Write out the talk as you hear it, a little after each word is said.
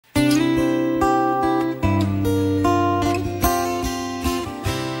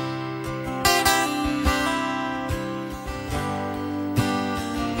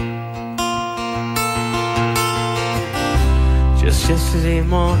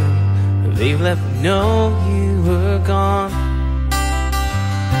morning, they let me know you were gone.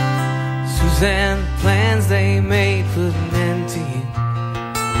 Suzanne, the plans they made put an end to you.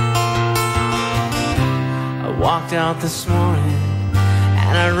 I walked out this morning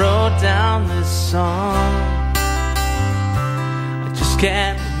and I wrote down this song. I just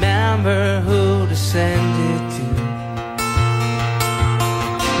can't remember who to send it to.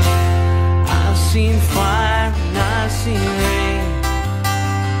 I've seen fire and I've seen rain.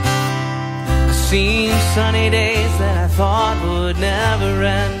 I've seen sunny days that I thought would never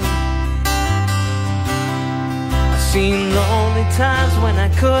end. I've seen lonely times when I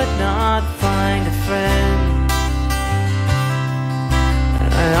could not find a friend.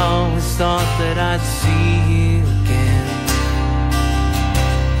 And I always thought that I'd see you again.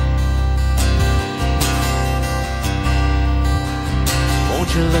 Won't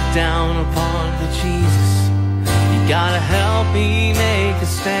you look down upon me, Jesus? You gotta help me make a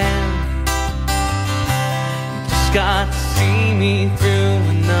stand. You just got to see me through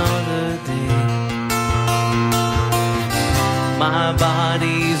another day. My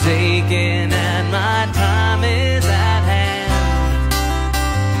body's aching and my time is at hand,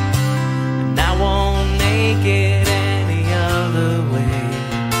 and I won't make it any other way.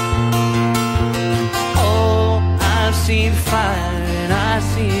 Oh, I've seen fire and I've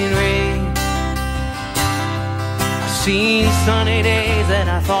seen rain. I've seen sunny days that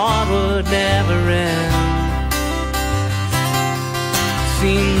I thought would never end. I've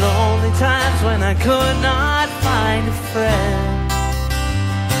seen lonely times when I could not find a friend.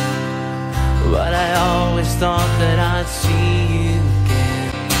 But I always thought that I'd see you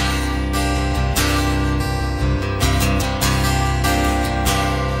again.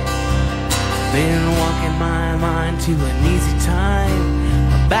 Been walking my mind to an easy time,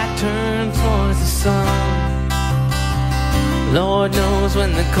 my back turned towards the sun. Lord knows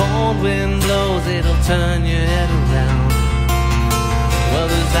when the cold wind blows, it'll turn your head around. Well,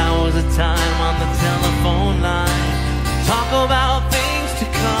 there's hours of time on the telephone line to talk about things to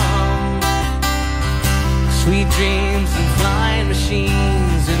come. Sweet dreams and flying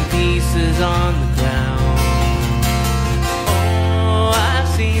machines and pieces on the ground. Oh, I've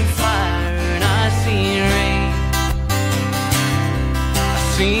seen fire and I've seen rain. I've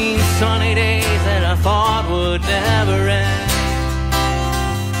seen sunny days that I thought would never end.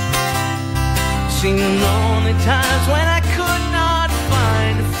 I've seen lonely times when I could not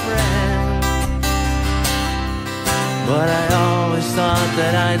find a friend. But I always thought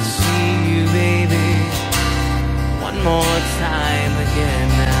that I'd see you, baby, one more time again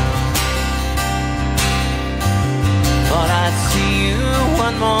now. Thought I'd see you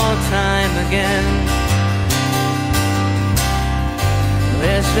one more time again.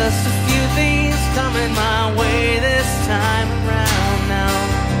 There's just a few things coming my way this time around now.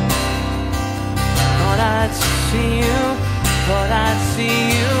 Thought I'd see you, thought I'd see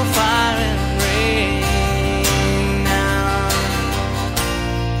you, fire and rain.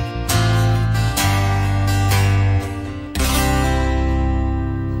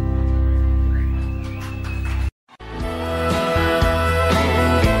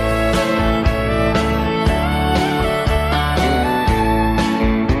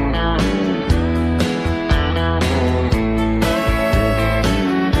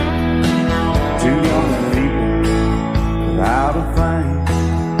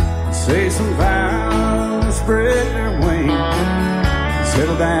 Say some vows, spread their wings,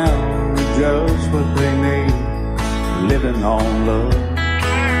 settle down to just what they need, living on love.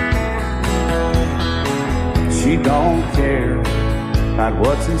 She don't care about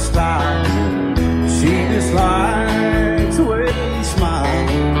what's in style, she just likes the way you smile.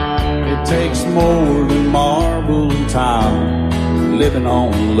 It takes more than marble and tile, living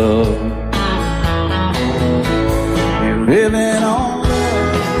on love. And living on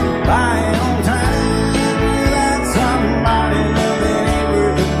buying on time without somebody loving ever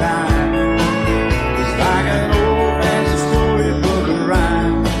the time. It's like an old-fashioned storybook of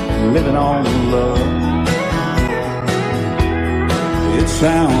rhyme, living on love. It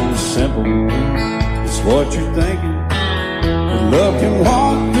sounds simple, it's what you're thinking. But love can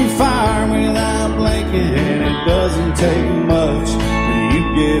walk through fire without blinking. It doesn't take much for you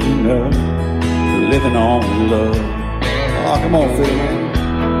giving up, living on love. Oh, come on, Phil.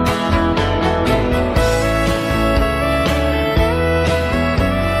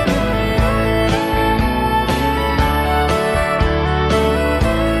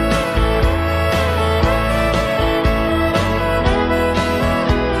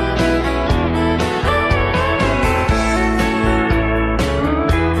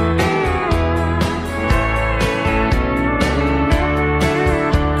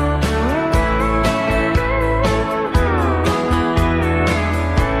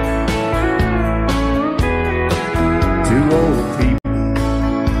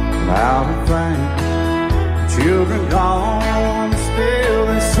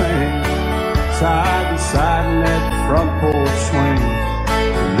 side by side in that front porch swing,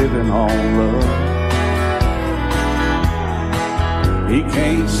 living on love. He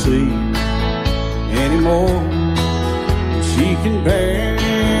can't sleep anymore. She can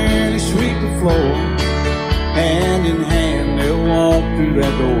barely sweep the floor. Hand in hand they'll walk through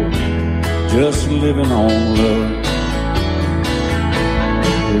that door, just living on love.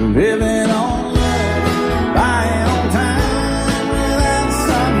 They're living on love, buying on time without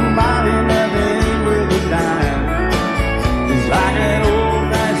somebody that ain't worth a dime. It's like that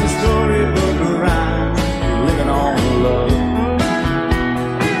old-fashioned storybook rhyme, living on love.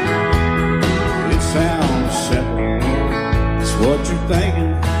 It sounds simple, it's what you're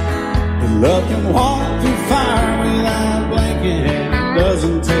thinking. But love can walk through fire without blinking. It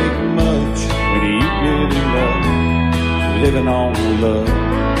doesn't take much when you get in love, living on love.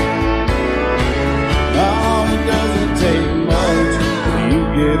 No, it doesn't take much when you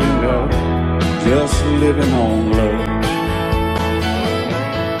get in love, just living on love.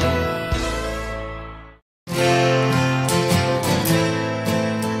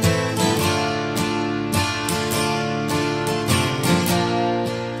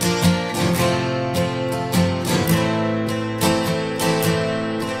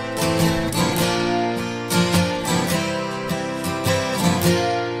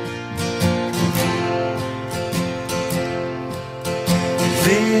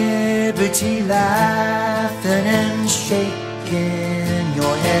 Liberty laughing and shaking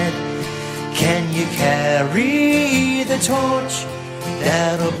your head. Can you carry the torch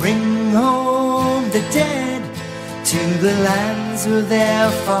that'll bring home the dead to the lands of their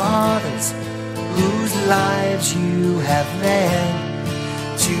fathers, whose lives you have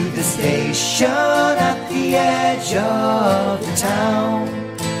led? To the station at the edge of the town,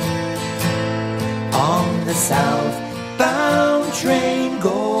 on the southbound train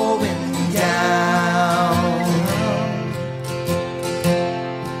going down.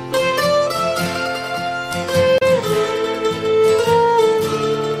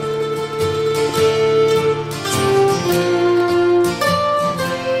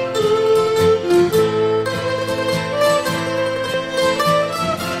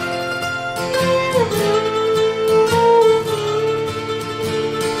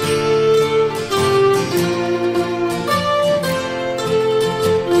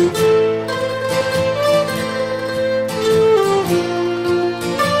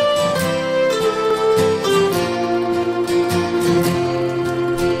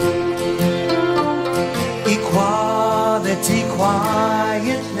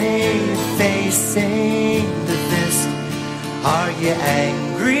 Quietly facing the fist. Are you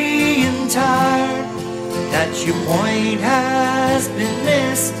angry and tired that your point has been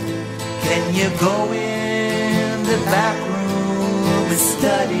missed? Can you go in the back room and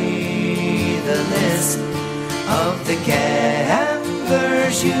study the list of the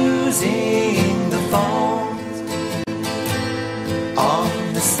gamblers using the phones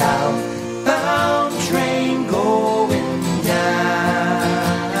on the southbound train going down?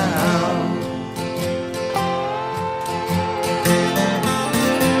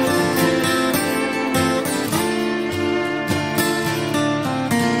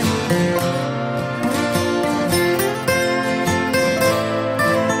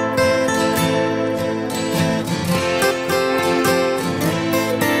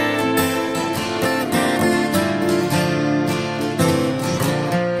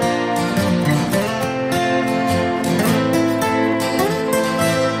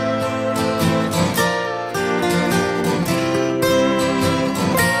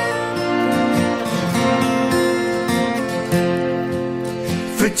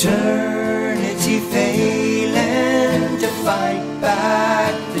 Fraternity failing to fight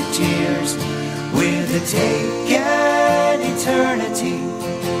back the tears, with a take an eternity,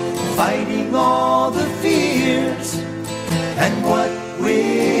 fighting all the fears. And what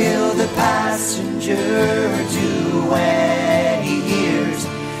will the passenger do when he hears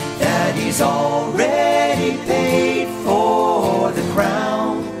that he's already paid for the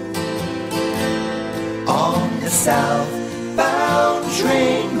crown on the southbound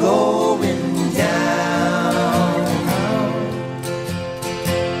train going down?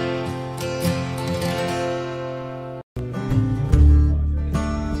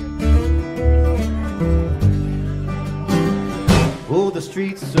 Oh, the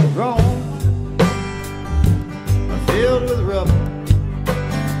streets of Rome are filled with rubble,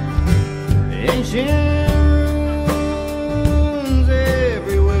 the ancient ruins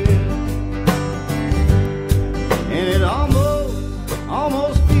everywhere, and it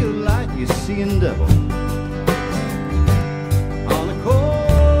almost feels like you're seeing double on a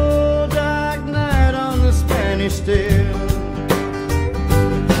cold dark night.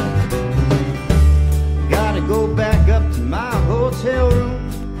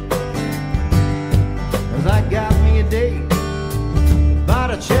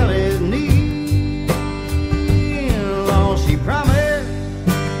 Monticelli's knee. Long she promised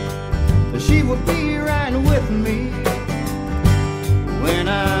that she would be right with me when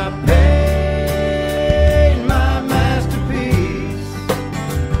I paid my masterpiece.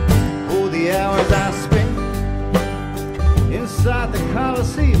 Oh, the hours I spent inside the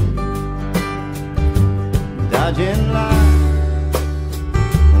Coliseum, dodging lines,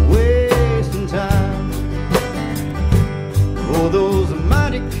 wasting time. Oh, those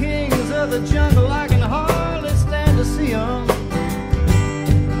mighty kings of the jungle, I can hardly stand to see them.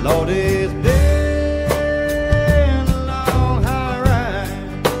 Lord, it's been a long high ride.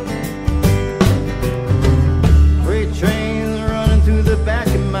 Freight trains running through the back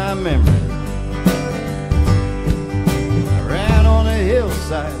of my memory. I ran on a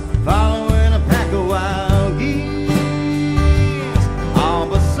hillside following a pack of wild geese. Oh,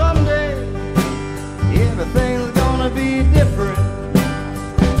 but someday everything's gonna be different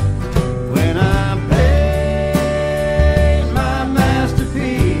when I paint my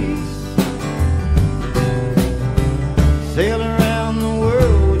masterpiece. Sail around the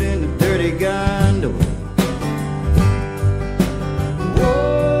world in a dirty gondola.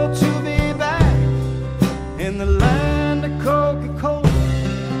 Whoa, to be back in the land of Coca-Cola.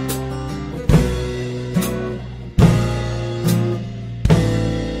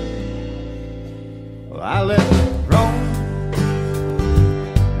 I left Rome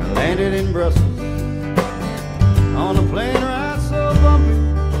and landed in Brussels on a plane ride so bumpy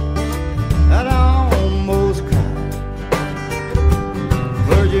that I almost cried.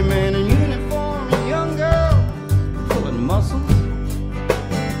 Clergyman in uniform and young girl pulling muscles.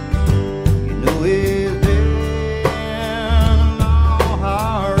 You know it's been a long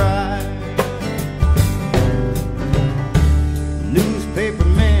hard ride. Newspaper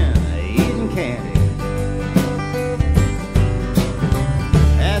men eating candy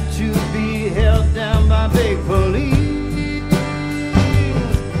to be held down by big police.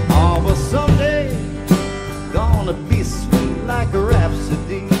 Oh, but someday gonna be sweet like a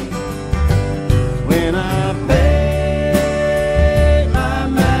rhapsody when I paint my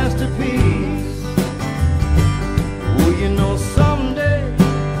masterpiece. Oh, you know someday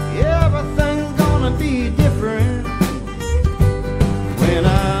everything's gonna be different when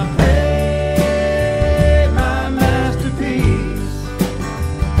I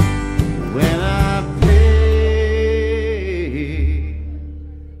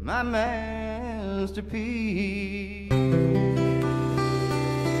masterpiece.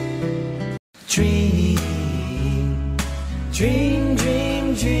 Dream, dream,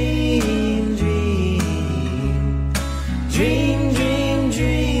 dream, dream, dream, dream, dream,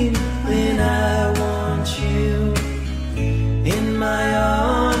 dream. When I want you in my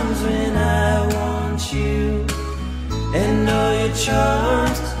arms, when I want you, and all your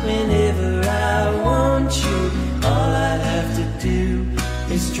charms. Whenever I want you, all I have to do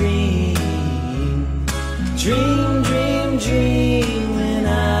is dream, dream, dream, dream. When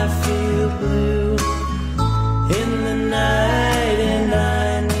I feel blue in the night and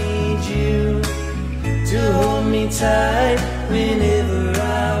I need you to hold me tight. Whenever I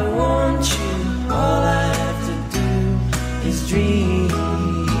want you, all I have to do is dream.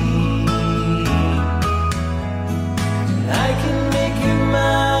 I can make you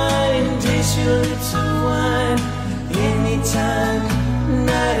mine, taste your lips of wine, anytime,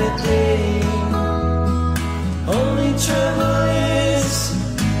 night or day. Only trouble is,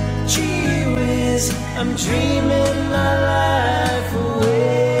 gee whiz, I'm dreaming my life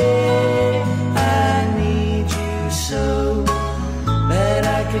away. I need you so that I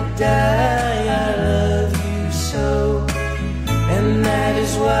could die. I love you so, and that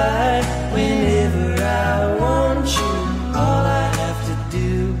is why whenever I want you, all I have to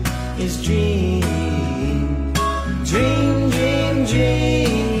do is dream, dream, dream,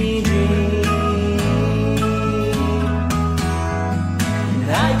 dream, dream.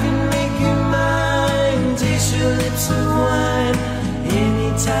 I can make you mine, taste your lips of wine,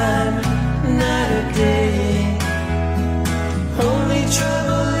 anytime, night or day. Only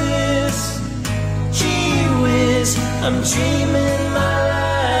trouble is, gee whiz, I'm dreaming my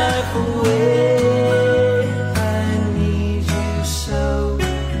life away. I need you so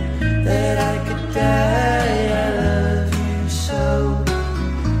that I could die. I love you so,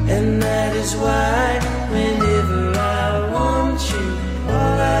 and that is why whenever I want you,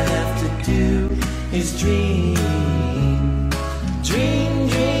 all I have to do is dream, dream,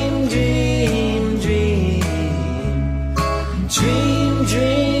 dream, dream, dream, dream,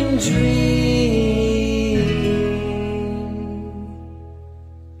 dream, dream.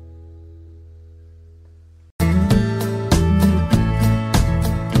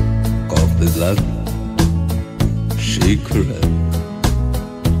 with love secret.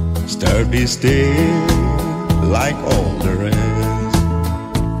 Start this day like all the rest.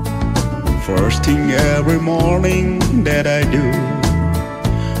 First thing every morning that I do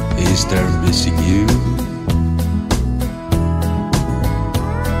is start missing you.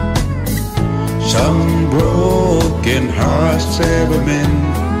 Some broken hearts ever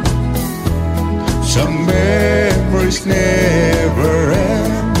mend, some memories never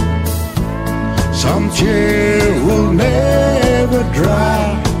end, some tear will never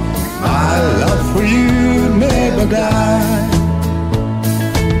dry. My love for you never die.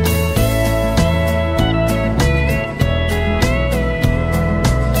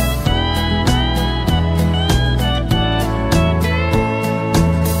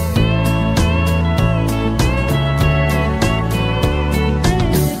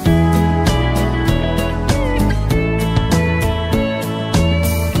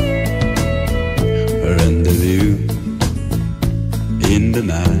 Rendezvous in the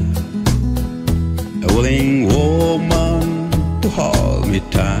night, a willing woman to hold me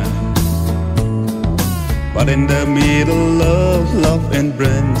tight. But in the middle of love and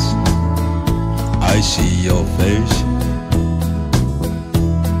friends, I see your face.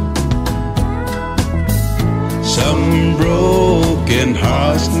 Some broken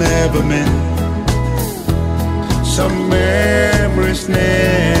hearts never mend, some memories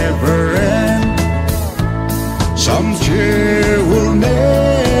never end, some tear will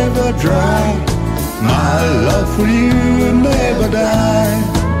never dry. My love for you never die.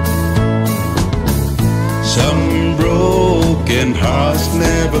 Some broken hearts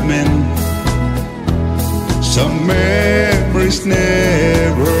never mend, some memories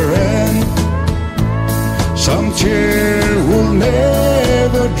never end, some tear will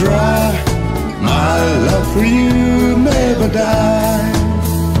never dry. My love for you never die.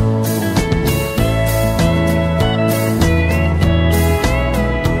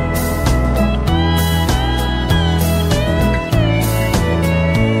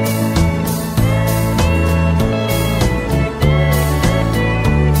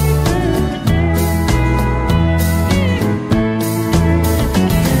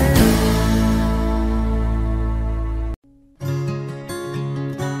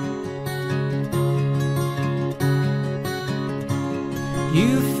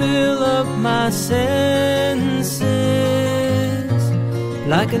 You fill up my senses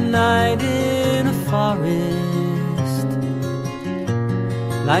like a night in a forest,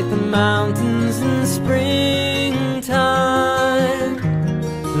 like the mountains in springtime,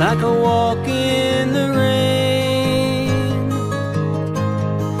 like a walk in the rain,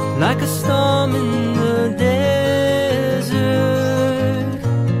 like a storm in the desert,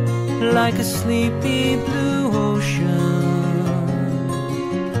 like a sleepy blue ocean.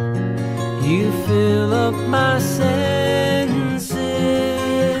 You fill up my senses,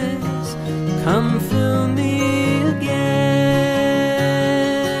 come fill me again.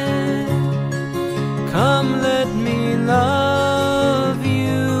 Come let me love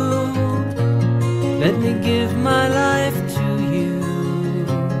you, let me give my life to you.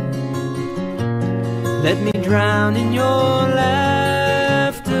 Let me drown in your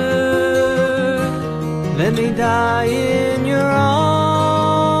laughter, let me die in your arms.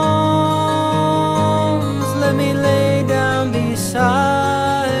 Let me lay down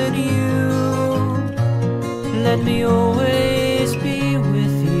beside you, let me always be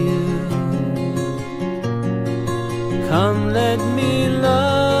with you. Come let me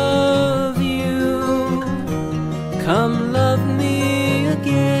love you, come love me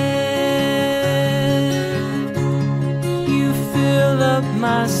again. You fill up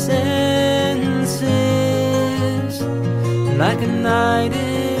my senses like a night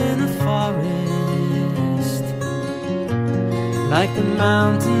in a forest, like the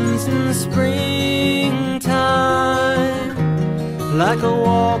mountains in springtime, like a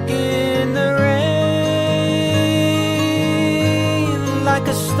walk in the rain, like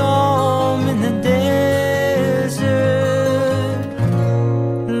a storm in the desert,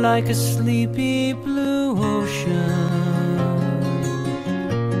 like a sleepy blue ocean.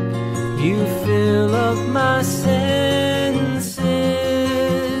 You fill up my senses,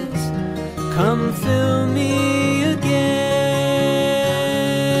 come fill me again.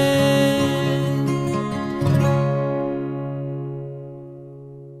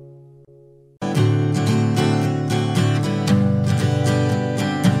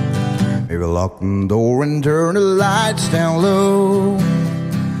 Maybe lock the door and turn the lights down low,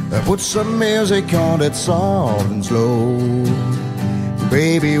 put some music on that's soft and slow.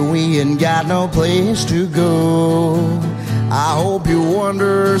 Baby, we ain't got no place to go. I hope you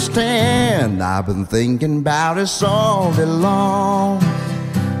understand. I've been thinking about this all day long.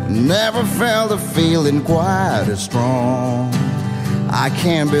 Never felt a feeling quite as strong. I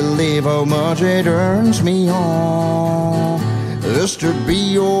can't believe how much it turns me on just to be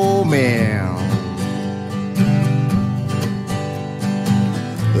your man.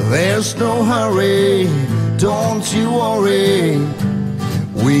 There's no hurry, don't you worry.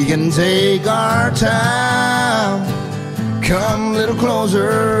 We can take our time. Come a little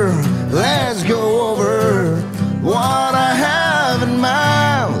closer, let's go over what I have in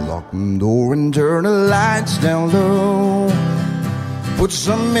mind. Lock the door and turn the lights down low. Put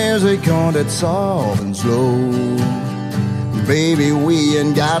some music on that's soft and slow. Baby, we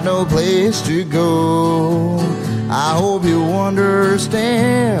ain't got no place to go. I hope you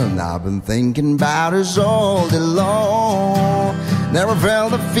understand. I've been thinking about us all day long. Never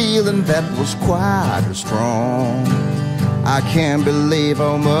felt a feeling that was quite as strong. I can't believe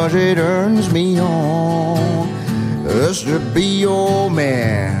how much it turns me on just to be your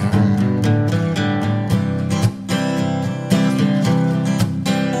man.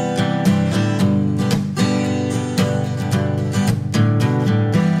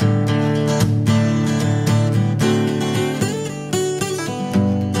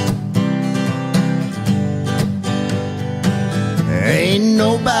 Ain't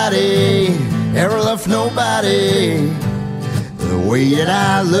nobody ever loved nobody the way that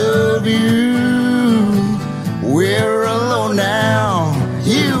I love you. We're alone now,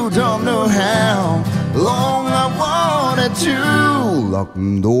 you don't know how long I wanted to. Lock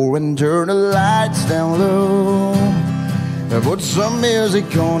the door and turn the lights down low. Put some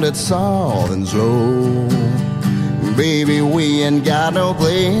music on that's soft and slow. Baby, we ain't got no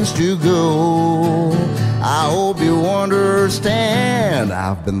place to go. I hope you understand.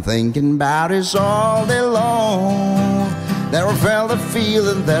 I've been thinking about this all day long. Never felt a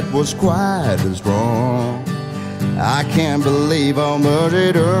feeling that was quite as strong. I can't believe how much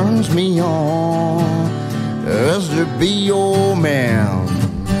it turns me on just to be your man.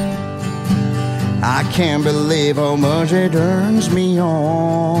 I can't believe how much it turns me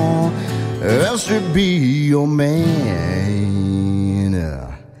on just to be your man.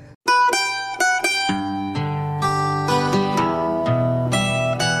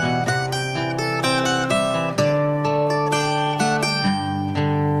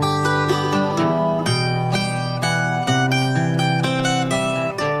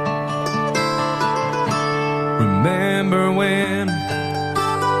 Remember when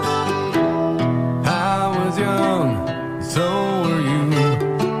I was young, so were you,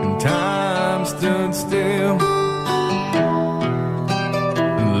 and time stood still,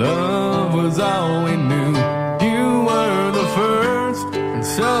 and love was all we knew. You were the first, and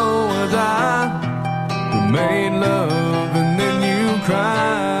so was I. We made love, and then you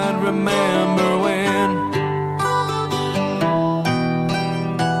cried. Remember when?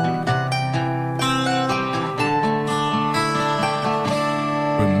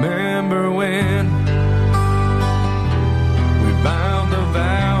 Remember when we bound the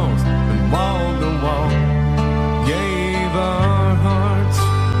vows and walked the walk, gave our hearts,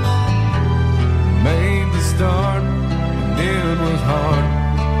 made the start, and it was hard.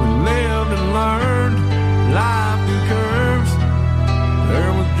 We lived and learned life through curves.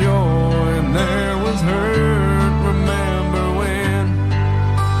 There was joy and there was hurt. Remember when?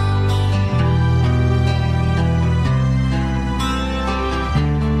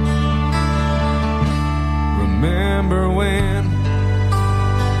 Remember when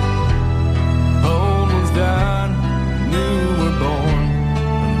old ones died, new were born,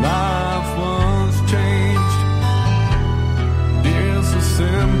 and life was changed. Dear, so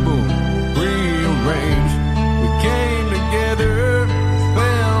simple, rearranged. We came together,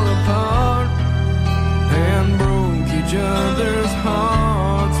 fell apart, and broke each other's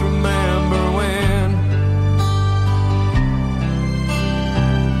hearts. Remember when?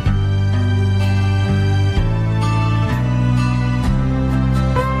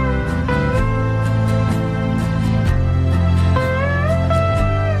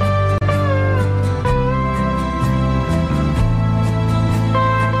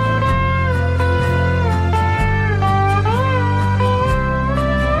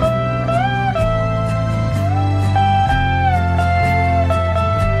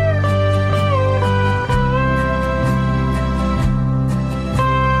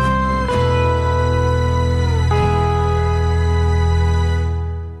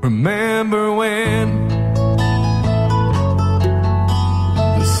 Remember when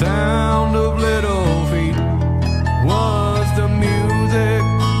the sound of little feet was the music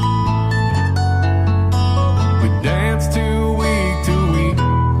we danced to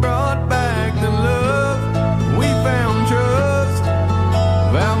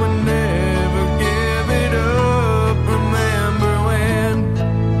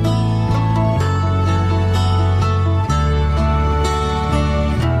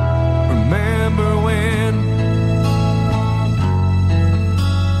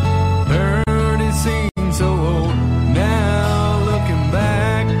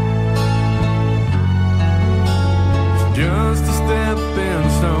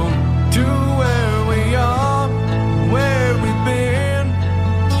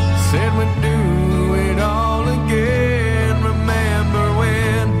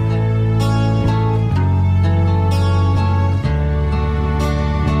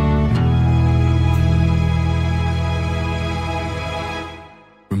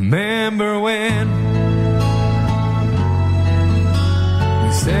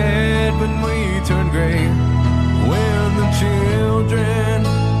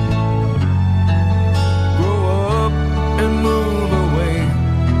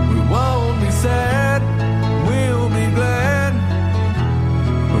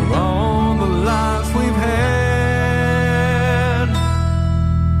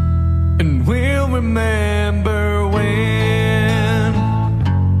remember when.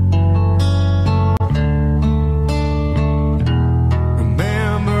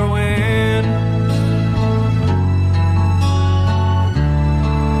 Remember when.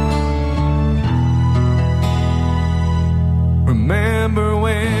 Remember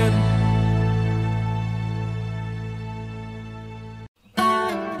when.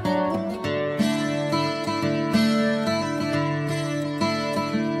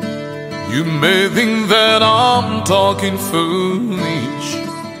 You may think that I'm talking foolish.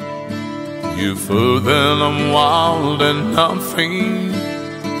 You've heard that I'm wild and I'm free.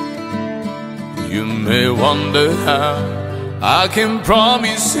 You may wonder how I can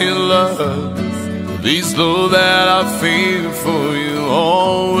promise you love. This love that I feel for you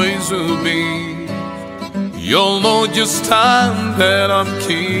always will be. You'll know just time that I'm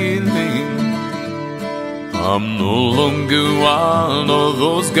killing. I'm no longer one of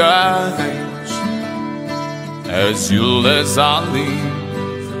those guys. As you as I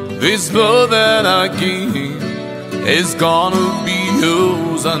leave, this love that I give is gonna be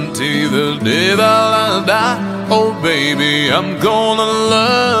yours until the day that I die. Oh baby, I'm gonna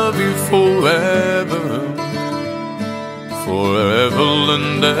love you forever, forever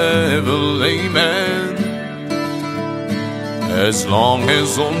and ever, amen. As long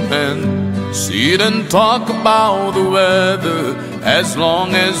as old men sit and talk about the weather, as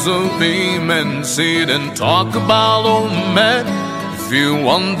long as the women sit and talk about old men. If you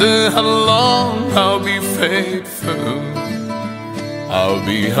wonder how long I'll be faithful, I'll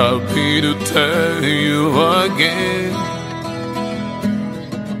be happy to tell you again.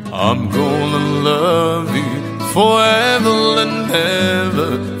 I'm gonna love you forever and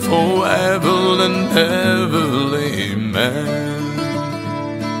ever, forever and ever, amen.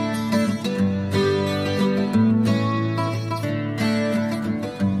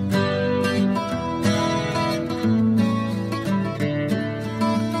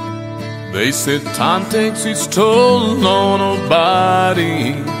 They said time takes its toll on a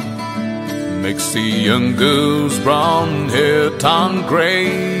body, makes the young girl's brown hair turn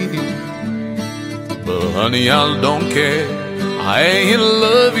gray. But honey, I don't care, I ain't in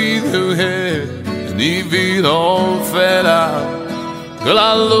love either here. And if it all fell out, girl,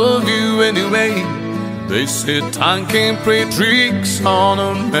 I love you anyway. They said time can't play tricks on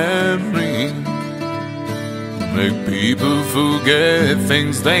a memory, make people forget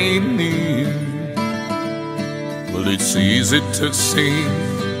things they knew. Well, it's easy to see,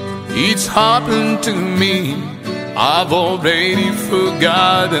 it's happened to me. I've already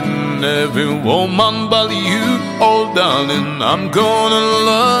forgotten every woman but you. Oh darling, I'm gonna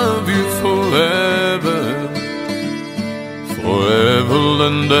love you forever, forever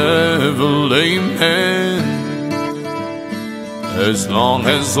and ever, amen. As long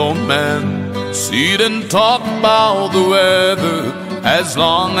as old men sit and talk about the weather, as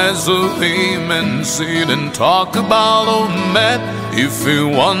long as the women sit and talk about old men. If you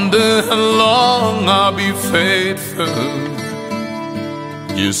wonder how long I'll be faithful,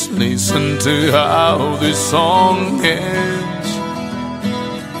 just listen to how this song ends.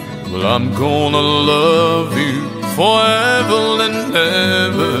 Well, I'm gonna love you forever and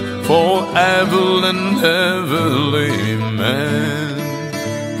ever, forever and ever, amen.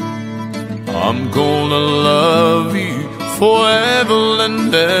 I'm gonna love you forever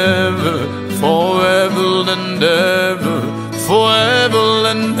and ever, forever and ever, forever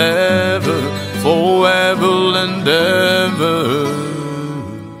and ever, forever and ever,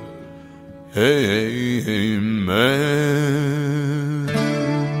 amen.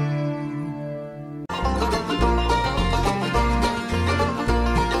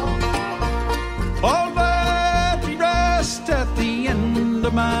 Oh, let me rest at the end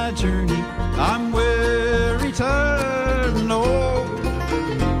of my journey. I'm weary, tired, and old.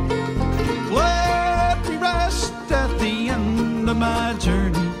 Let me rest at the end of my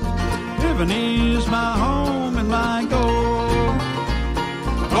journey. Heaven is my home and my goal.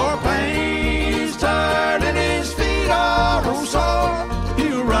 Lord, pain's tired and his feet are oh sore.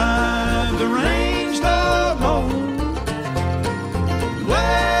 He'll ride the range no more.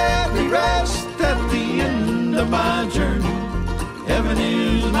 Let me rest at the end of my journey. Heaven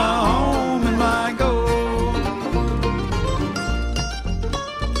is my home and my goal.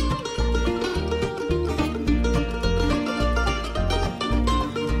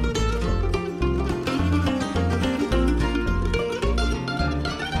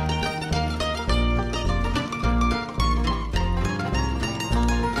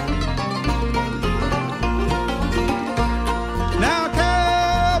 Now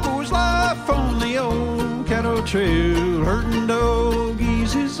cowboy's life on the old cattle trail, herding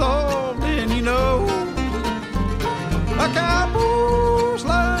doggies is all any know.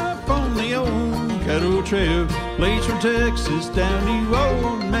 road trip, leaves from Texas down to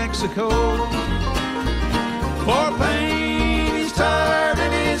old Mexico. For pain he's tired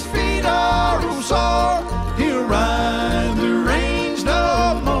and his feet are all sore, he'll ride the range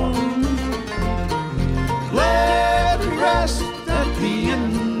no more. Let me rest at the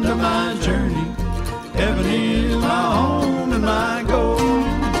end of my journey. Heaven is my home and my goal.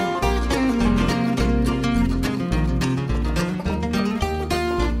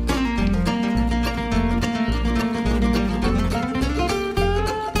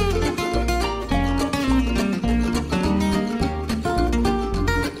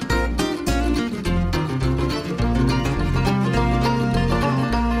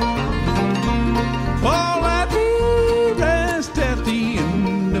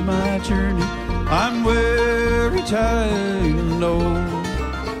 I'm weary, tired, and old.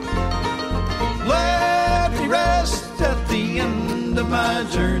 Let me rest at the end of my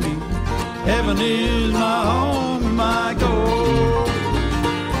journey. Heaven is my home and my goal.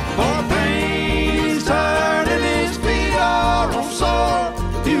 For pain is tired and his feet are all sore,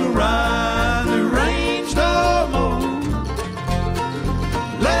 he'll ride the range no more.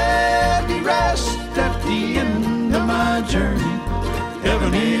 Let me rest at the end of my journey.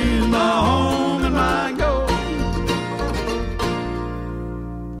 Heaven is my home and my goal.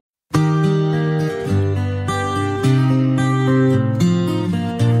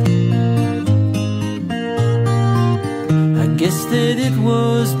 I guess that it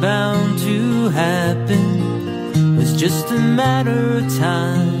was bound to happen. It was just a matter of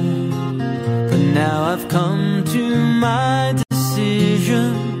time. But now I've come to my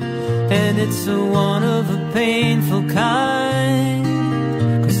decision, and it's a one of a painful kind.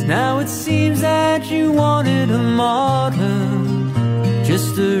 Now it seems that you wanted a martyr,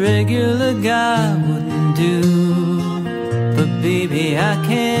 just a regular guy wouldn't do. But baby, I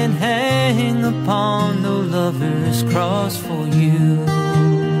can't hang upon no lover's cross for you.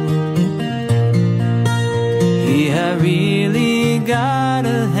 Yeah, I really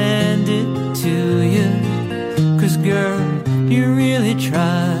gotta hand it to you, 'cause girl, you really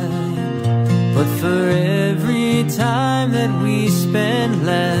tried. But for every time that we spent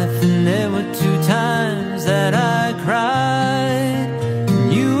laughing, there were 2 times that I cried.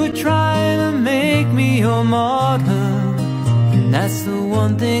 You were trying to make me your martyr, and that's the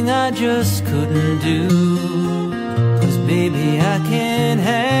one thing I just couldn't do. 'Cause baby, I can't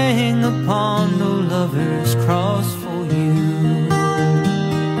hang upon no lover's cross for you.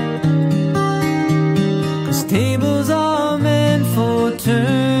 'Cause tables are meant for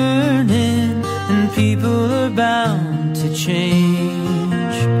turning, people are bound to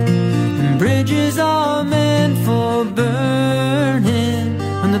change, and bridges are meant for burning,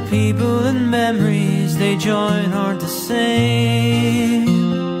 when the people and memories they join aren't the same.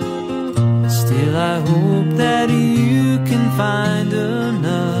 Still I hope that you can find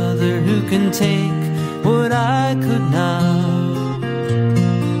another who can take what I could not.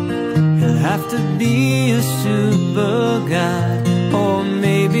 He'll have to be a super guy, or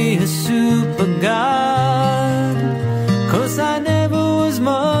maybe a super god. 'Cause I never was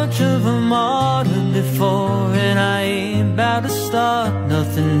much of a martyr before, and I ain't about to start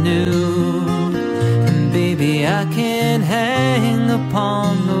nothing new. And baby, I can't hang upon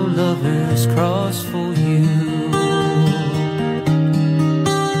no lover's cross for you.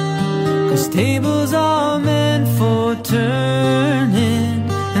 'Cause tables are meant for turning,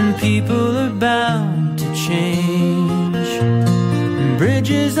 and people are bound to change.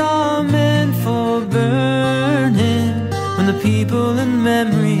 Bridges are meant for burning, when the people and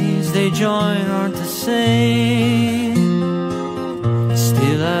memories they join aren't the same.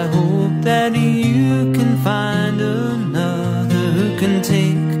 Still I hope that you can find another who can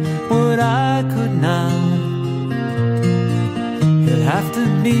take what I could not. He'll have to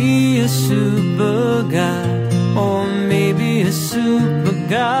be a super guy, or maybe a super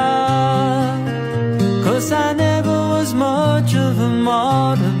god. 'Cause I never was much of a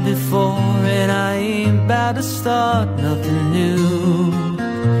martyr before, and I ain't about to start nothing new.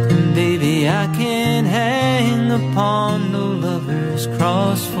 And baby, I can't hang upon no lover's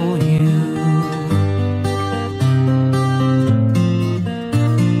cross for you.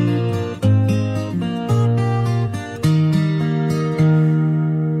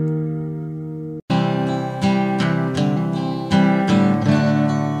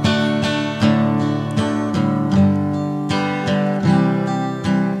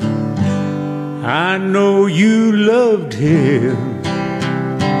 I know you loved him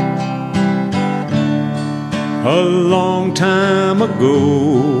a long time ago.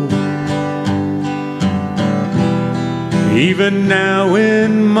 Even now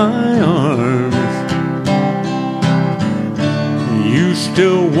in my arms,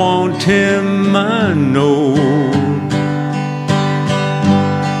 still want him, I know.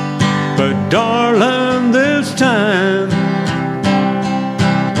 But darling, this time,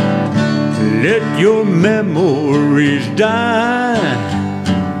 let your memories die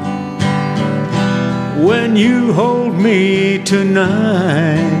when you hold me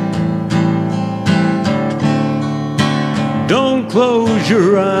tonight. Don't close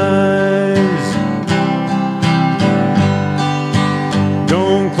your eyes.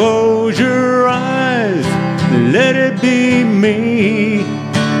 Don't close your eyes. Let it be me.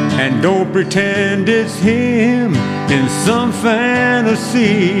 And don't pretend it's him in some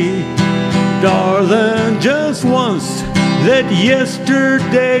fantasy. Darling, just once let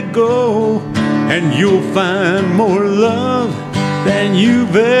yesterday go, and you'll find more love than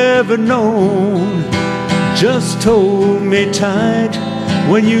you've ever known. Just hold me tight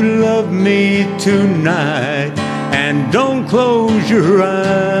when you love me tonight, and don't close your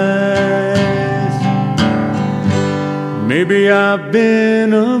eyes. Maybe I've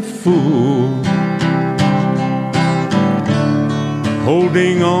been a fool,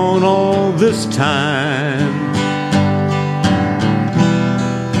 holding on all this time,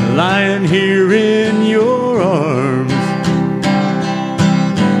 lying here in your arms,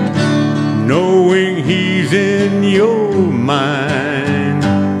 knowing he's in your mind.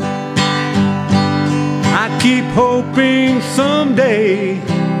 I keep hoping someday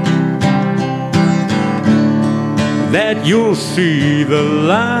that you'll see the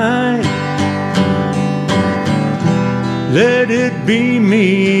light. Let it be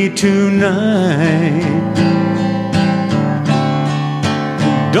me tonight.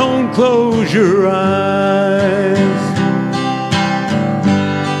 Don't close your eyes.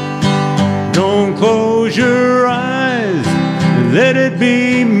 Don't close your eyes. Let it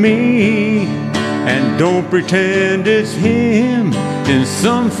be me. And don't pretend it's him in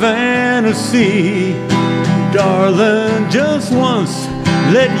some fantasy. Darling, just once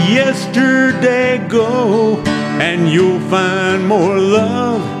let yesterday go, and you'll find more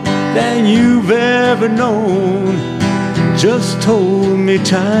love than you've ever known. Just hold me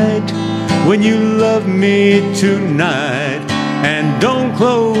tight when you love me tonight, and don't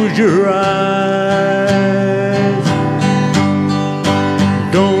close your eyes.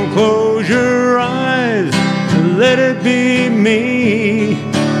 Don't close your eyes, let it be me.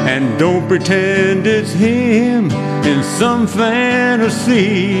 And don't pretend it's him in some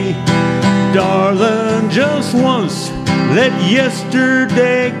fantasy. Darling, just once let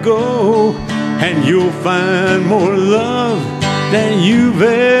yesterday go, and you'll find more love than you've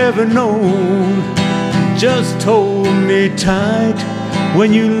ever known. Just hold me tight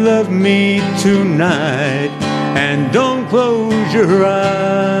when you love me tonight, and don't close your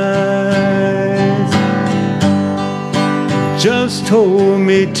eyes. Just hold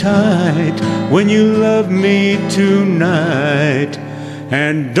me tight when you love me tonight,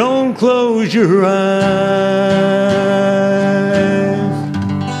 and don't close your eyes.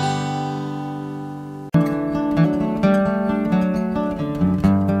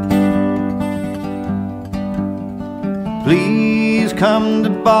 Please come to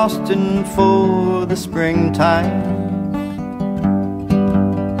Boston for the springtime.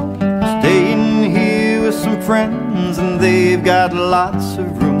 Staying here with some friends, and they've got lots of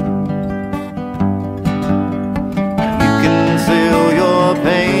room. You can sell your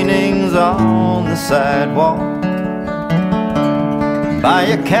paintings on the sidewalk, buy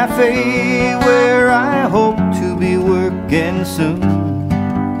a cafe where I hope to be working soon.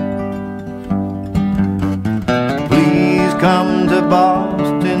 Please come to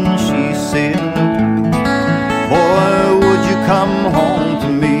Boston, she said no. Boy, would you come home to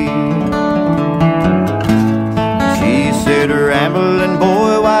me? She said, rambling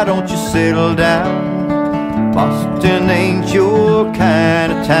boy, why don't you settle down? Boston ain't your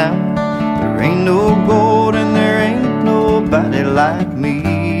kind of town. There ain't no gold and there ain't nobody like me.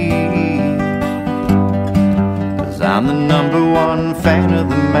 'Cause I'm the #1 fan of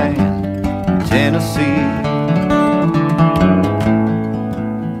the man in Tennessee.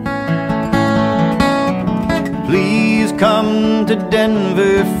 Please come to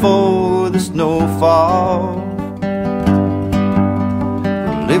Denver for the snowfall.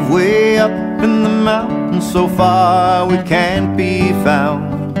 We live way up in the mountains, so far we can't be found.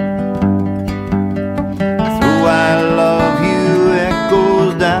 Through I love you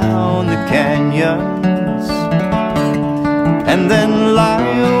echoes down the canyons, and then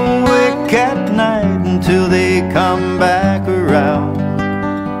lie awake at night until they come back around.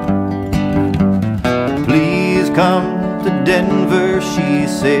 Please come to Denver, she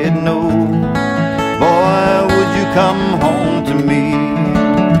said no. Boy, would would you come home to me?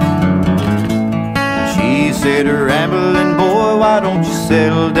 She said, rambling boy, why don't you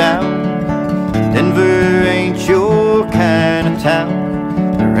settle down? Denver ain't your kind of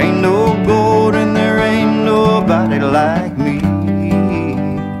town. There ain't no gold and there ain't nobody like me.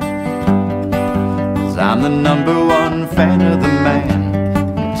 'Cause I'm the #1 fan of the man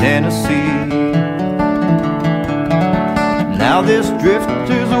in Tennessee. Now this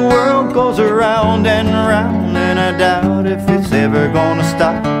drifter's world goes around and round, and I doubt if it's ever gonna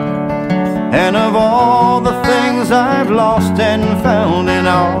stop. And of all the things I've lost and found, and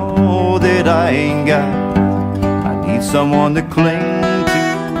all that I ain't got, I need someone to cling to,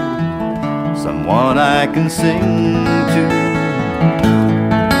 someone I can sing to.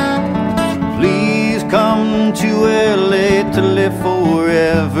 Please come to LA to live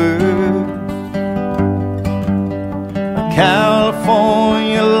forever.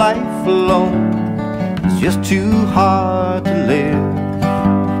 California life alone is just too hard to live.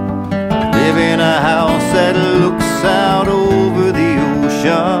 Live in a house that looks out over the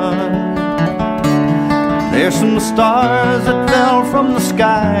ocean. There's some stars that fell from the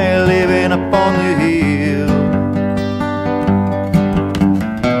sky living up on the hill.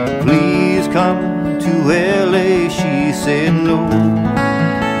 Please come to LA, she said no.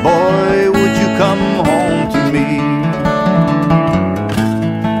 Boy, would you come home to me?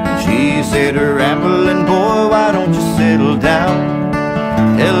 She said, rambling boy, why don't you settle down?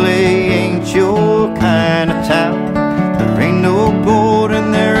 LA ain't your kind of town. There ain't no gold and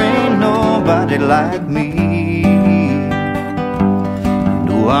there ain't nobody like me. You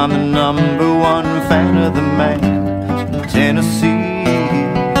know I'm the #1 fan of the man in Tennessee.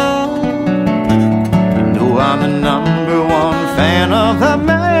 You know I'm the #1 fan of the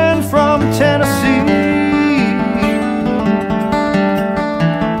man from Tennessee.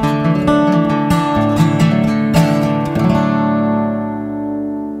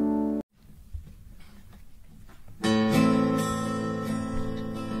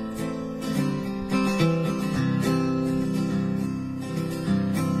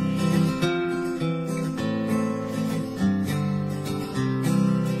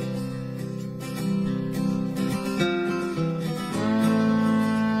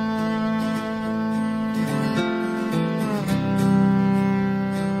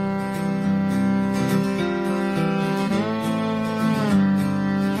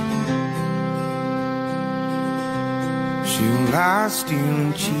 She'll lie, steal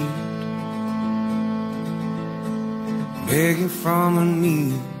and cheat, begging from her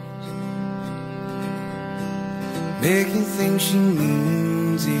knees, make you think she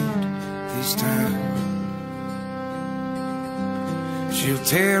means it this time. She'll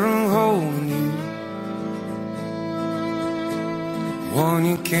tear a hole in you, one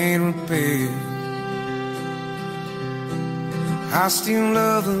you can't repair. I still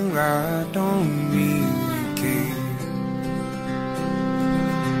love her, I don't really care.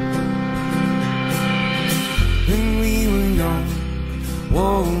 When we were young,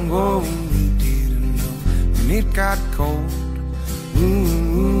 whoa, whoa, we didn't know. When it got cold,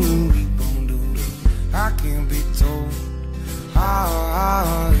 ooh, we bundled up. I can't be told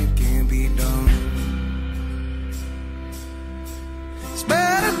how it can be done. It's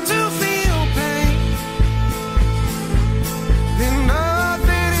better to feel pain than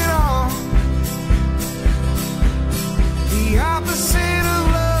nothing at all. The opposite of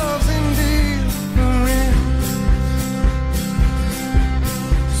love's indifference.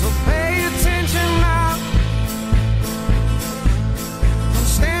 So pay attention now. I'm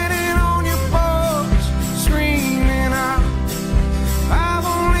standing on your porch, screaming out. I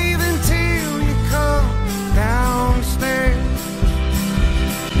won't leave until you come downstairs.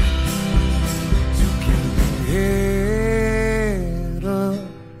 So keep your head up,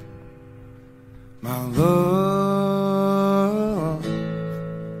 my love.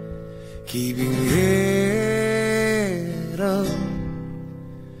 Keep your head up,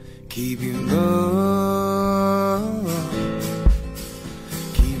 keep your love.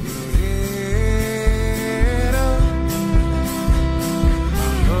 Keep your head up, my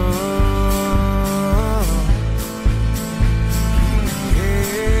love. Keep your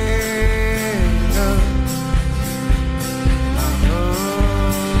head up, my love.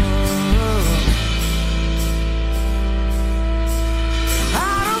 I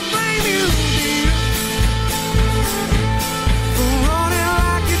don't blame you, dear, for running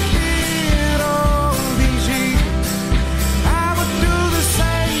like you did.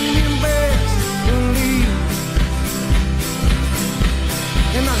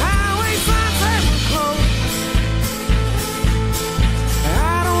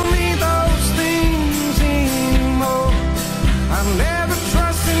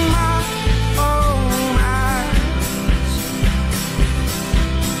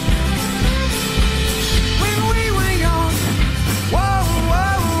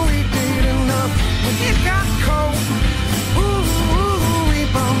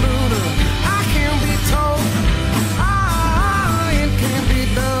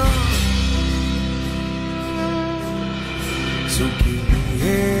 So keep your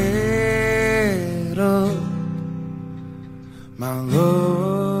head up, my love.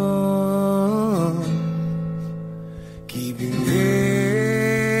 Keep your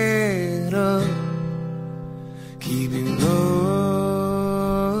head up, keep your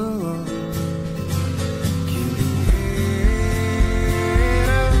love. Keep your head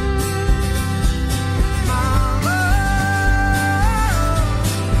up, my love.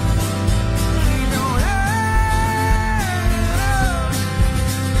 Keep your head up,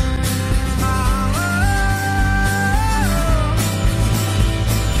 my love.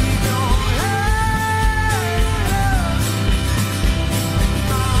 Keep your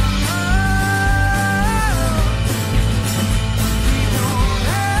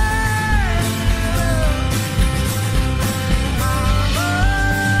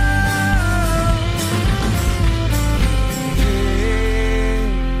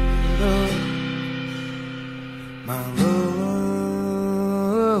my love,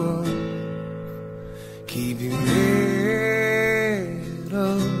 keep your head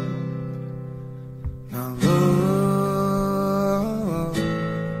up, my love.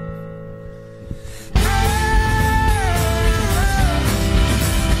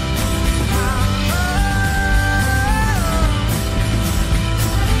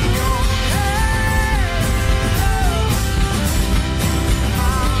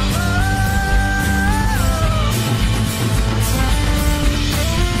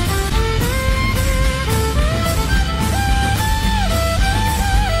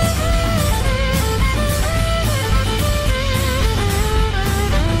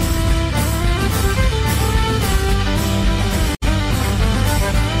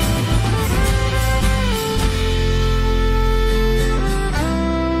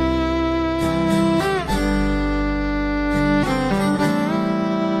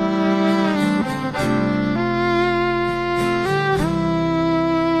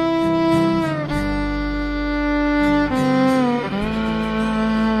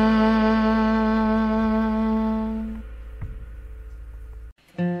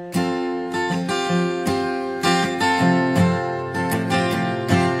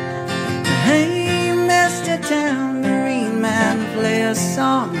 Hey, Mr. Tambourine Man, play a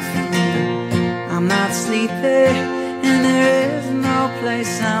song for me. I'm not sleepy, and there is no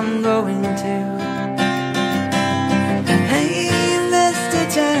place I'm going to. Hey, Mr.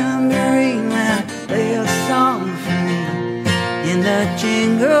 Tambourine Man, play a song for me. In the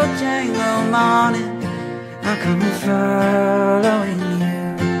jingle jangle morning, I'll come following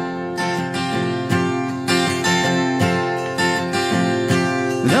you.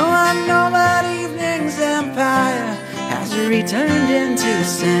 Though I know that evening's empire has returned into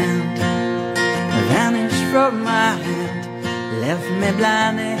sand, vanished from my hand, left me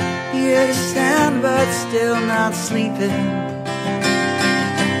blindly here to stand, but still not sleeping.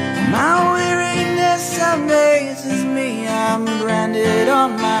 My weariness amazes me, I'm branded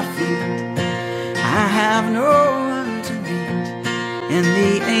on my feet. I have no one to meet in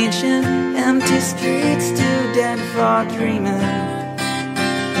the ancient empty streets, too dead for dreaming.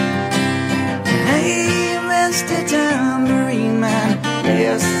 Hey, Mr. Tambourine Man, play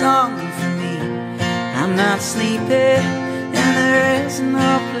a song for me. I'm not sleepy, and there is no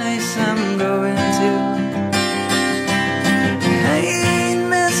place I'm going to. Hey,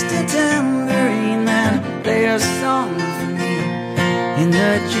 Mr. Tambourine Man, play a song for me. In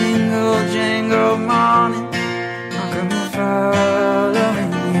the jingle jangle morning, I'll come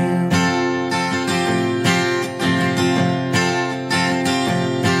following you.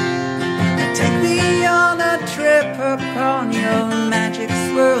 Take me on a trip upon your magic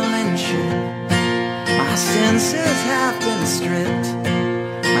swirling ship. My senses have been stripped,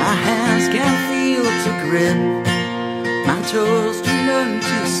 my hands can't feel to grip, my toes to learn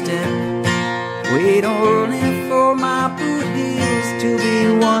to step. Wait only for my boot heels to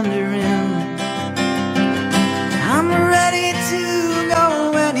be wandering. I'm ready to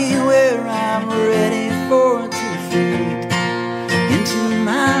go anywhere, I'm ready for to fade into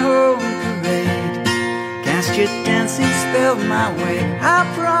my own parade. Cast your dancing spell my way,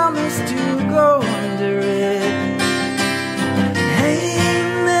 I promise to go under it. Hey,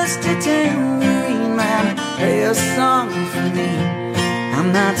 Mr. Tambourine Man, play a song for me.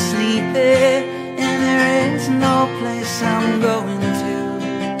 I'm not sleepy, and there is no place I'm going to.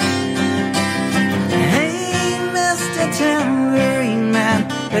 Hey, Mr. Tambourine Man,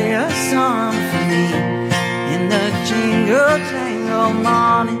 play a song for me. In the jingle jangle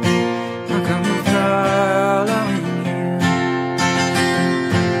morning, I'll come following you.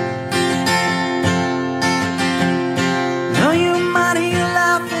 Though you might hear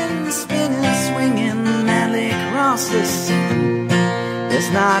laughing, spinning, swinging madly across the sun,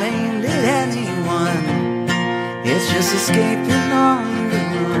 not aimed at anyone. It's just escaping on the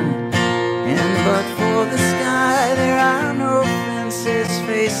run. And but for the sky, there are no fences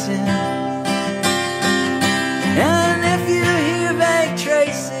facing. And if you hear vague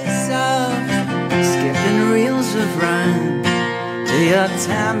traces of skipping reels of rhyme to your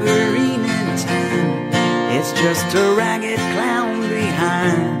tambourine in time, it's just a ragged clown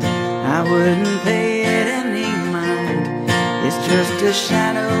behind. I wouldn't pay it any mind. It's just a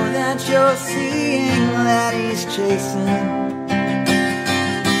shadow that you're seeing that he's chasing.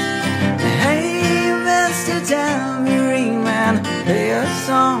 Hey, Mr. Tambourine Man, play a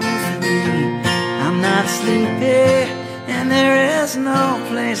song for me. I'm not sleepy, and there is no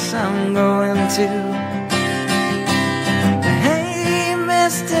place I'm going to. Hey,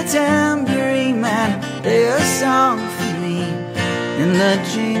 Mr. Tambourine Man, play a song for me. In the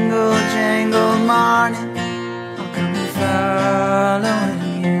jingle jangle morning, I'll come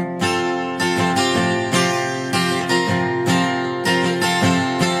following you.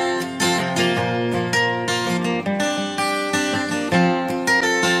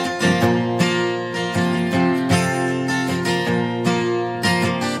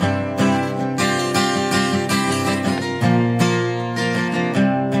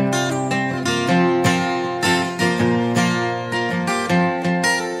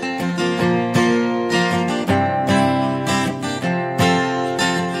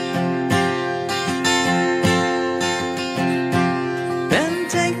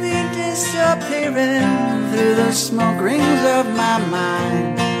 Through the smoke rings of my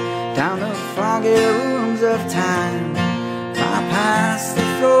mind, down the foggy rooms of time, far past the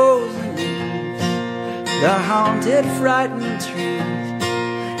frozen leaves, the haunted, frightened trees,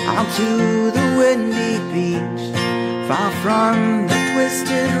 out to the windy beach, far from the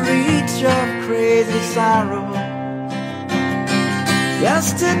twisted reach of crazy sorrow.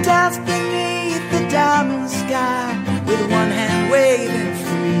 Just to dance beneath the diamond sky, with one hand waving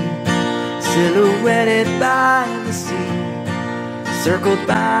free, silhouetted by the sea, circled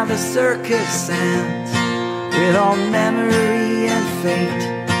by the circus sands, with all memory and fate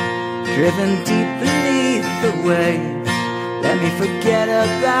driven deep beneath the waves. Let me forget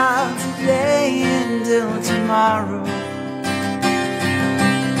about today until tomorrow.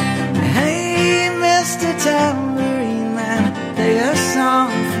 Hey, Mr. Tambourine Man, play a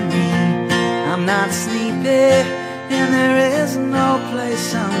song for me. I'm not sleepy, and there is no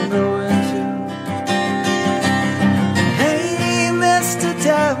place I'm going to. Mr.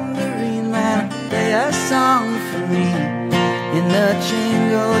 Tambourine Man, play a song for me. In the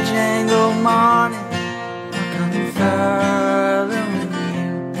jingle jangle morning, I'll come following you.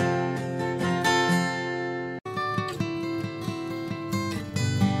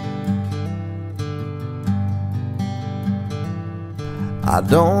 I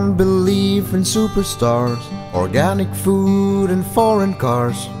don't believe in superstars, organic food and foreign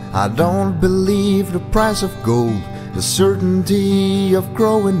cars. I don't believe the price of gold, the certainty of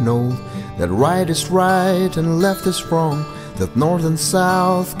growing old, that right is right and left is wrong, that north and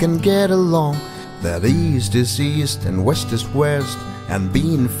south can get along, that east is east and west is west, and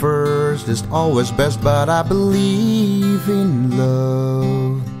being first is always best. But I believe in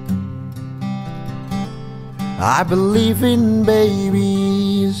love, I believe in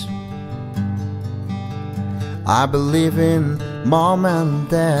babies, I believe in mom and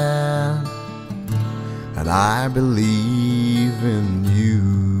dad, and I believe in you.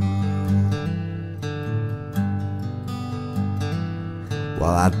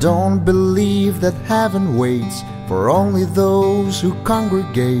 Well, I don't believe that heaven waits for only those who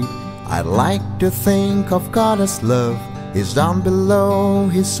congregate. I'd like to think of God as love. He's down below,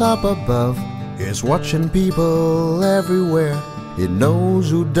 He's up above. He's watching people everywhere. He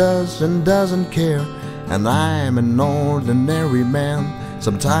knows who does and doesn't care. And I'm an ordinary man.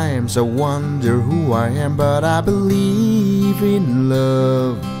 Sometimes I wonder who I am, but I believe in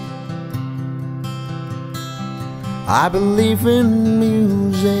love. I believe in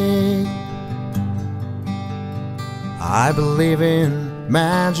music, I believe in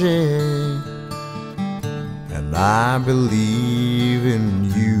magic, and I believe in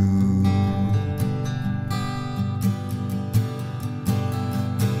you.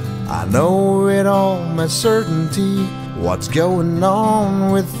 I know it all, my certainty, what's going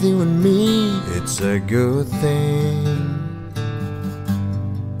on with you and me. It's a good thing,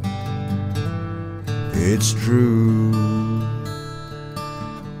 it's true.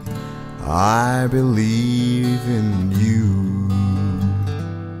 I believe in you.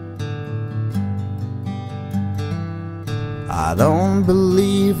 I don't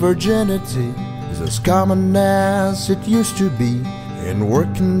believe virginity is as common as it used to be. In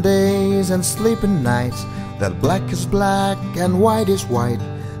working days and sleeping nights, that black is black and white is white,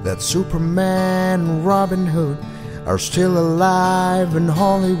 that Superman and Robin Hood are still alive in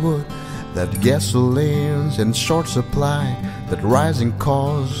Hollywood, that gasoline's in short supply, that rising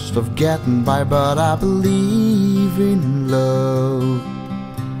cost of getting by. But I believe in love.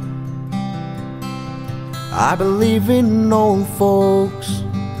 I believe in old folks.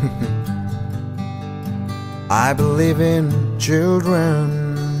 I believe in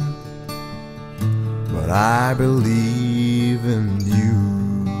children, but I believe in you.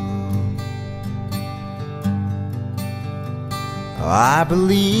 I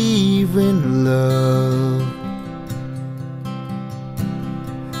believe in love.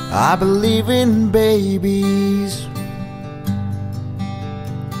 I believe in babies.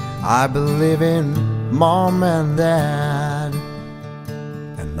 I believe in Mom and Dad,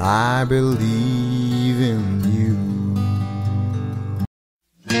 and I believe in you.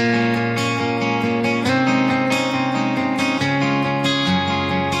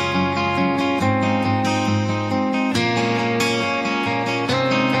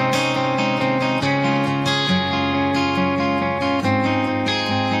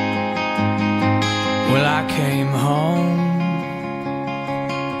 Well, I came home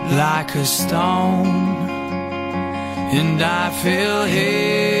like a stone, and I fell heavy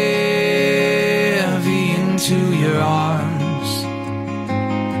into your arms.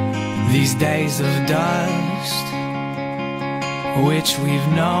 These days of dust, which we've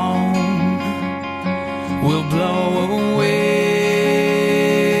known, will blow away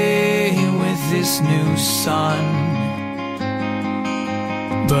with this new sun.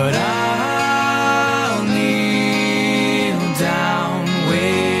 But I'll kneel down,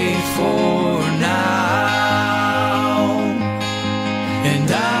 wait for now, and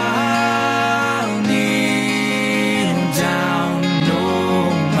I'll kneel down,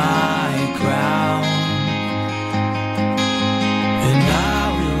 know my ground, and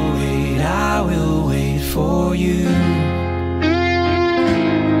I will wait for you,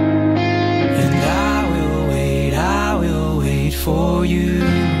 and I will wait for you.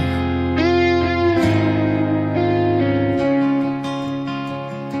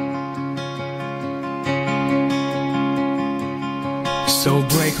 So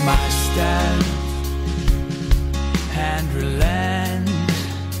break my step and relent.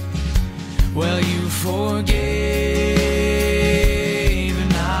 Well, you forgave,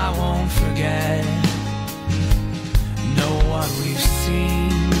 and I won't forget. Know what we've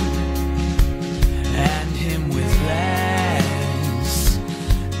seen, and him with less.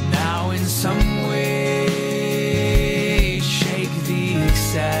 Now in some way shake the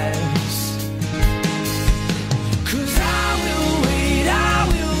excess.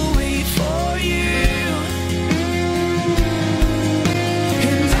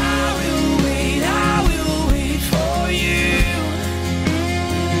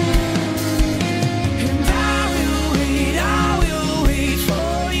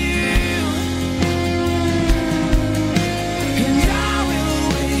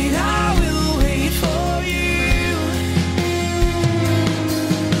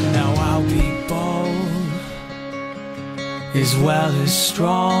 As well as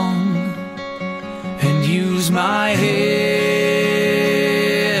strong, and use my head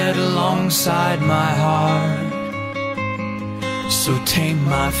alongside my heart. So tame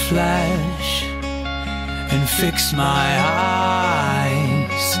my flesh and fix my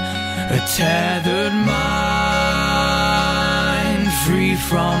eyes, a tethered mind free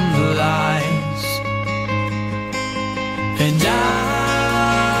from the lies, and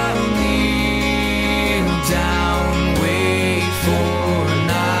I'll kneel down for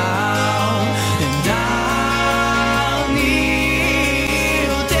now, and I'll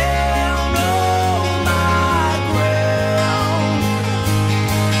kneel down on my ground.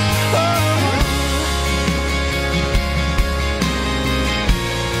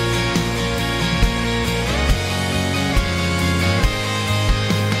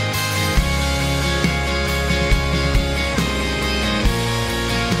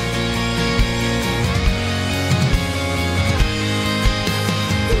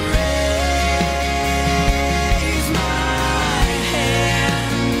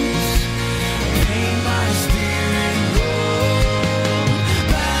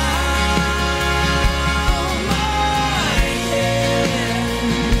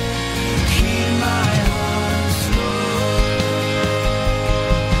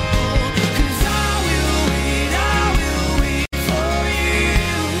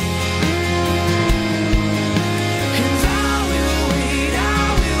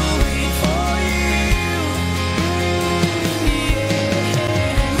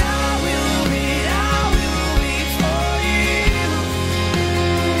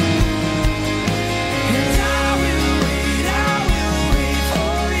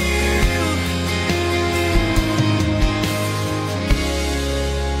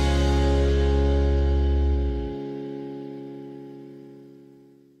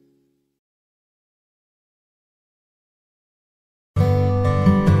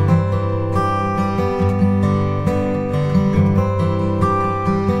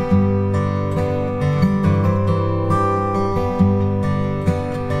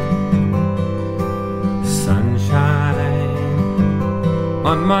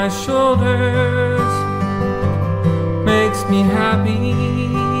 on my shoulders makes me happy.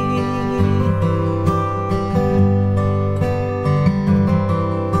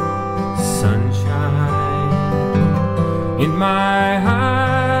 Sunshine in my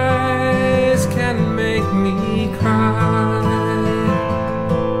eyes can make me cry.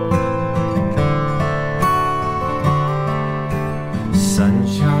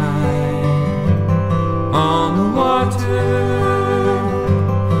 Sunshine on the water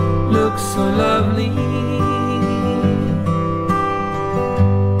looks so lovely.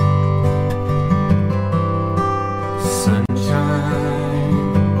 Sunshine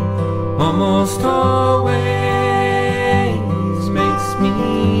almost always makes me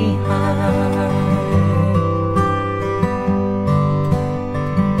high.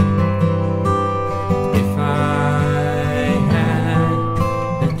 If I had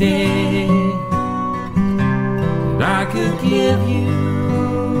a day that I could give you,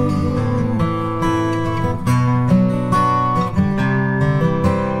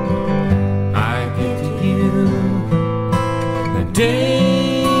 I'd give to you a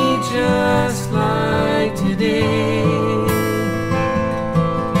day just like today.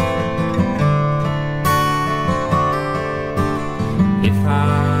 If I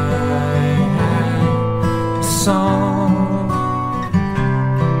had a song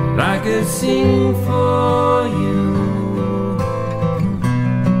that I could sing for you,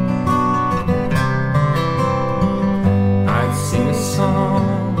 I'd sing a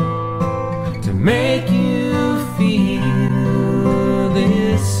song to make you feel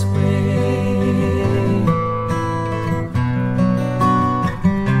this way.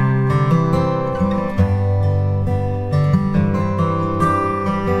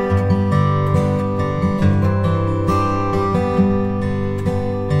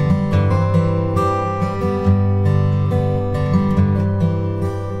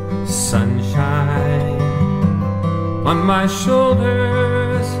 Sunshine on my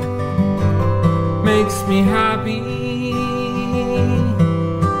shoulders makes me happy.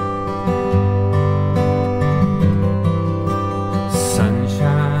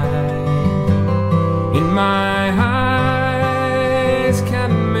 Sunshine in my eyes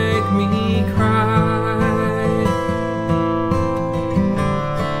can make me cry.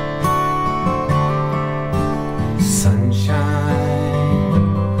 Sunshine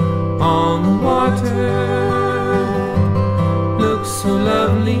on the water looks so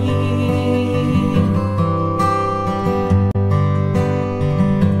lovely.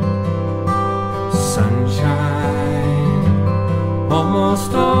 Sunshine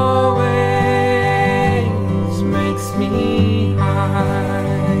almost always makes me high.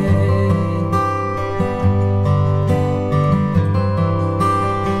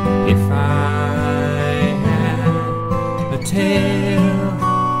 If I had a tale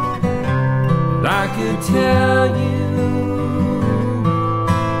that I could tell you,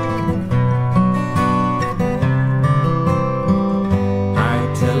 I'd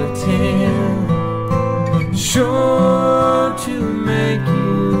tell a tale sure to make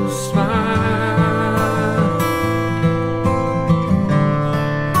you smile.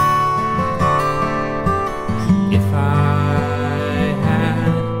 If I had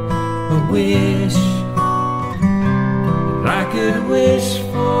a wish that I could wish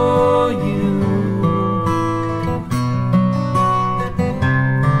for you,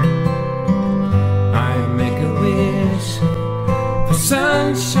 I'd make a wish for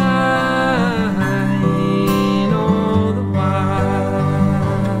sunshine all the while.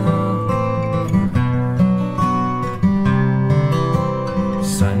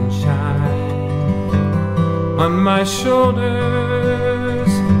 Sunshine on my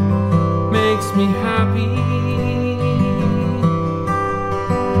shoulders makes me happy.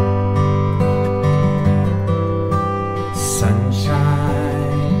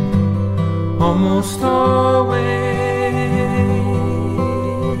 Sunshine almost always.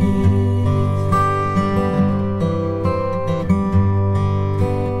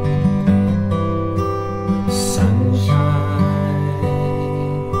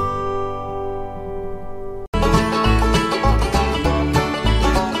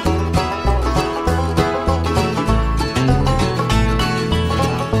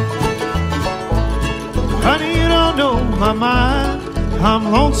 Honey, you don't know my mind.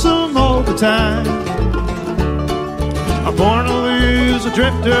 I'm lonesome all the time. I'm born to lose a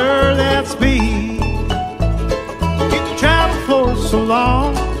drifter, that's me. You can travel for so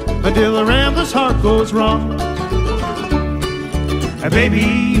long until a rambler's heart goes wrong. And baby,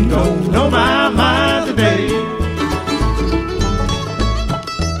 you don't know my mind today.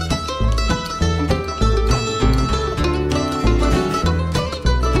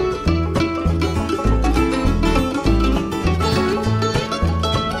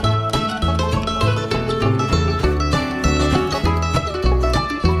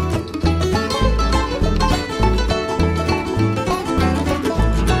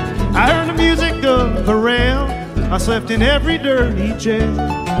 the rail. I slept in every dirty jail.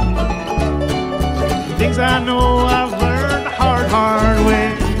 Things I know I've learned the hard way.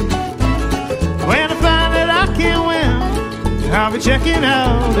 When I find that I can't win, I'll be checking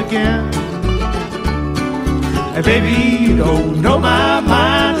out again. And baby, you don't know my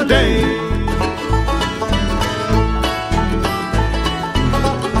mind today.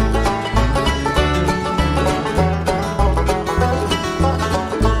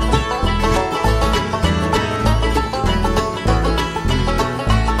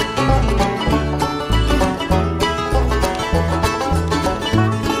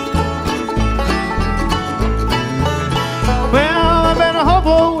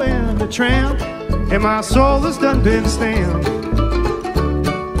 Tramp, and my soul has done been stamped.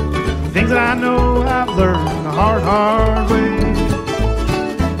 Things that I know I've learned the hard way.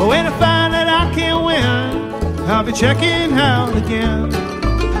 But when I find that I can't win, I'll be checking out again.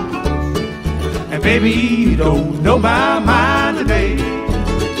 And baby, you don't know my mind today.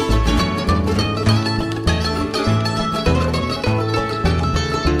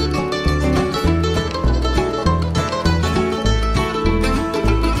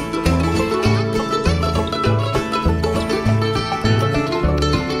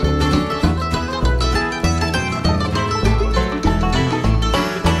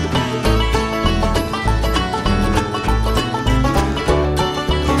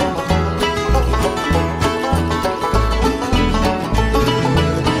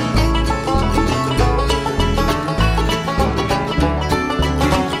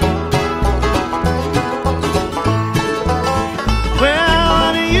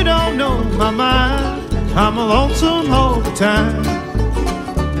 I'm a lonesome all the time.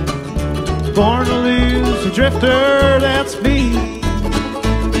 Born to lose, a drifter, that's me.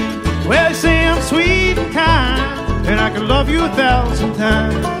 Well, they say I'm sweet and kind, and I can love you 1,000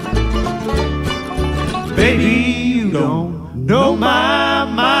 times. Baby, you don't know my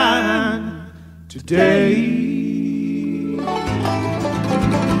mind today.